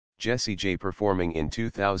Jessie J performing in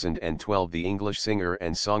 2012. The English singer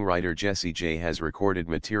and songwriter Jessie J has recorded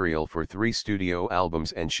material for 3 studio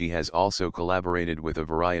albums, and she has also collaborated with a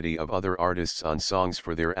variety of other artists on songs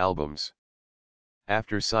for their albums.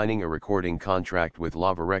 After signing a recording contract with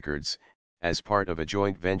Lava Records, as part of a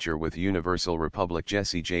joint venture with Universal Republic,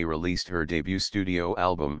 Jessie J released her debut studio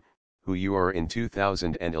album, Who You Are, in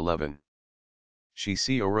 2011. She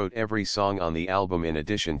co-wrote every song on the album in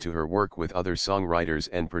addition to her work with other songwriters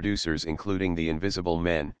and producers including The Invisible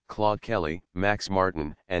Men, Claude Kelly, Max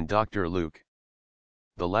Martin, and Dr. Luke.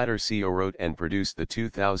 The latter co-wrote and produced the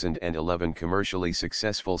 2011 commercially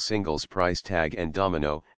successful singles Price Tag and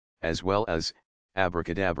Domino, as well as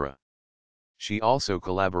Abracadabra. She also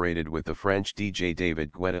collaborated with the French DJ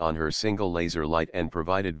David Guetta on her single Laser Light and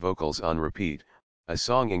provided vocals on Repeat, a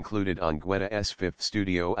song included on Guetta's 5th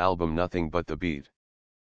studio album Nothing But the Beat.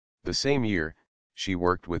 The same year, she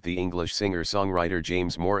worked with the English singer-songwriter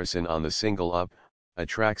James Morrison on the single Up, a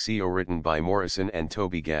track co-written by Morrison and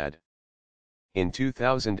Toby Gad. In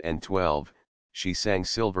 2012, she sang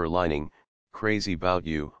Silver Lining, Crazy 'Bout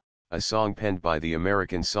You, a song penned by the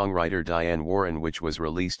American songwriter Diane Warren, which was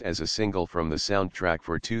released as a single from the soundtrack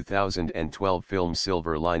for 2012 film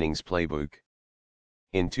Silver Linings Playbook.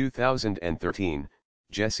 In 2013,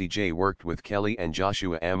 Jessie J worked with Kelly and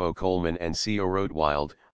Joshua Amo Coleman and co-wrote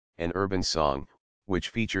Wild, an urban song, which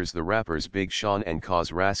features the rappers Big Sean and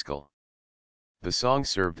Cause Rascal. The song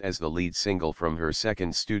served as the lead single from her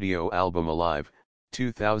second studio album Alive,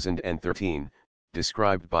 2013,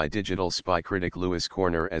 described by digital spy critic Louis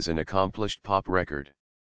Corner as an accomplished pop record.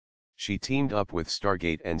 She teamed up with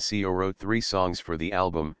Stargate and co-wrote 3 songs for the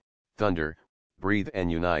album, Thunder, Breathe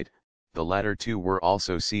and Unite. The latter 2 were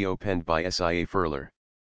also co-penned by Sia Furler.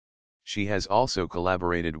 She has also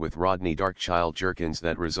collaborated with Rodney Darkchild Jerkins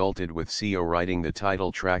that resulted with co-writing the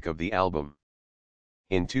title track of the album.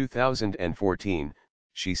 In 2014,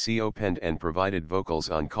 she co-penned and provided vocals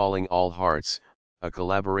on Calling All Hearts, a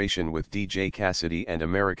collaboration with DJ Cassidy and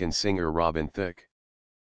American singer Robin Thicke.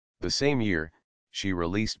 The same year, she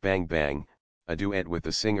released Bang Bang, a duet with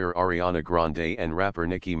the singer Ariana Grande and rapper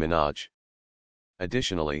Nicki Minaj.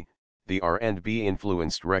 Additionally, the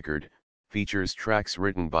R&B-influenced record features tracks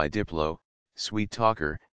written by Diplo, Sweet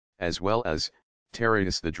Talker, as well as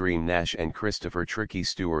Terius the Dream Nash and Christopher Tricky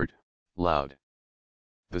Stewart, Loud.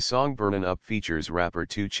 The song Burnin' Up features rapper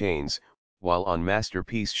 2 Chainz, while on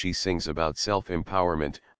Masterpiece she sings about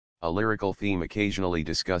self-empowerment, a lyrical theme occasionally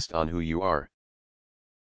discussed on Who You Are.